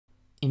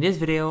In this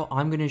video,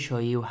 I'm going to show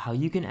you how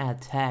you can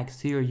add tags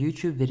to your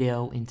YouTube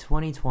video in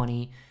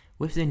 2020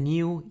 with the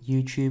new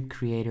YouTube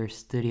Creator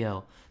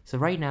Studio. So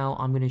right now,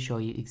 I'm going to show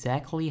you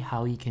exactly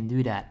how you can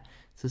do that.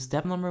 So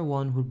step number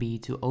one would be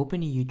to open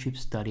the YouTube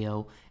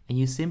Studio and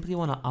you simply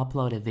want to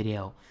upload a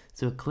video.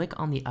 So click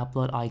on the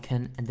upload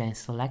icon and then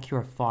select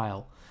your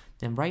file.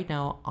 Then right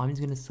now, I'm just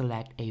going to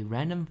select a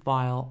random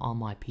file on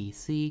my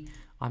PC.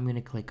 I'm going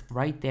to click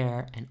right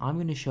there and I'm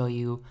going to show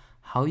you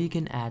how you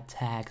can add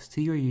tags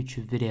to your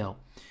YouTube video.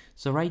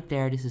 So right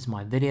there, this is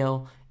my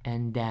video,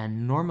 and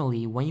then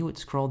normally when you would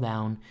scroll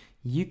down,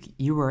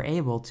 you were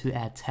able to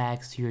add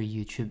tags to your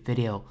YouTube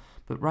video.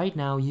 But right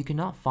now you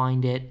cannot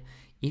find it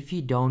if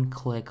you don't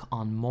click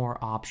on more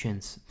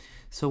options.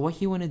 So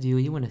what you want to do,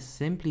 you want to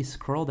simply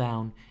scroll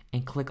down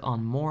and click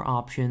on more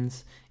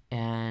options,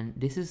 and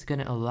this is going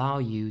to allow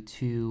you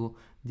to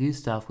do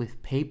stuff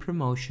with paid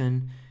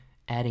promotion,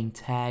 adding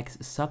tags,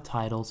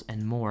 subtitles,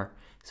 and more.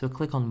 So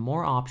click on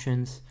more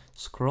options,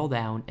 scroll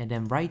down, and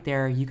then right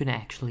there you can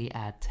actually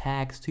add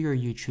tags to your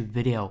YouTube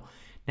video.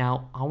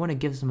 Now I want to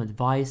give some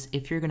advice.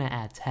 If you're going to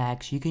add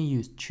tags, you can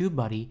use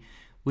TubeBuddy,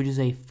 which is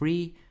a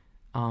free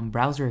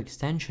browser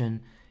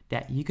extension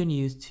that you can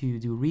use to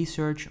do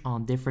research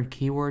on different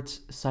keywords,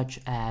 such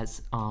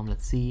as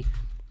let's see,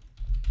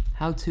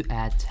 how to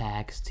add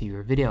tags to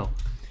your video.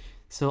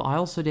 So I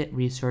also did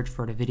research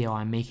for the video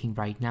I'm making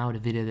right now, the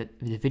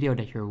video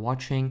that you're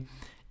watching.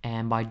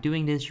 And by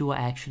doing this, you will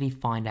actually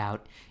find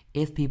out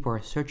if people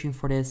are searching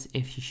for this,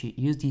 if you should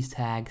use these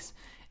tags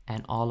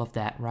and all of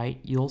that, right?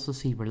 You also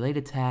see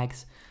related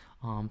tags.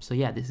 So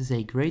yeah, this is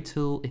a great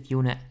tool if you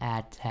want to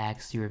add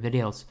tags to your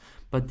videos.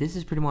 But this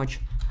is pretty much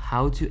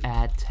how to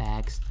add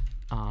tags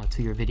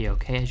to your video,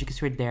 okay? As you can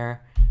see right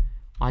there,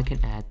 I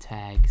can add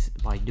tags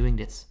by doing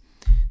this.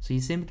 So you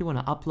simply want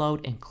to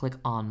upload and click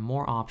on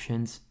more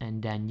options,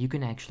 and then you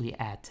can actually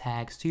add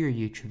tags to your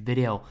YouTube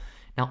video.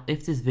 Now,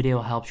 if this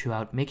video helps you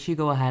out, make sure you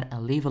go ahead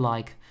and leave a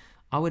like.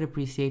 I would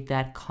appreciate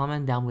that.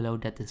 Comment down below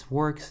that this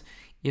works.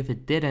 If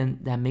it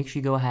didn't, then make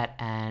sure you go ahead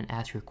and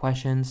ask your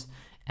questions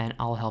and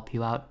I'll help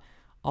you out.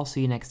 I'll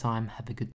see you next time. Have a good day.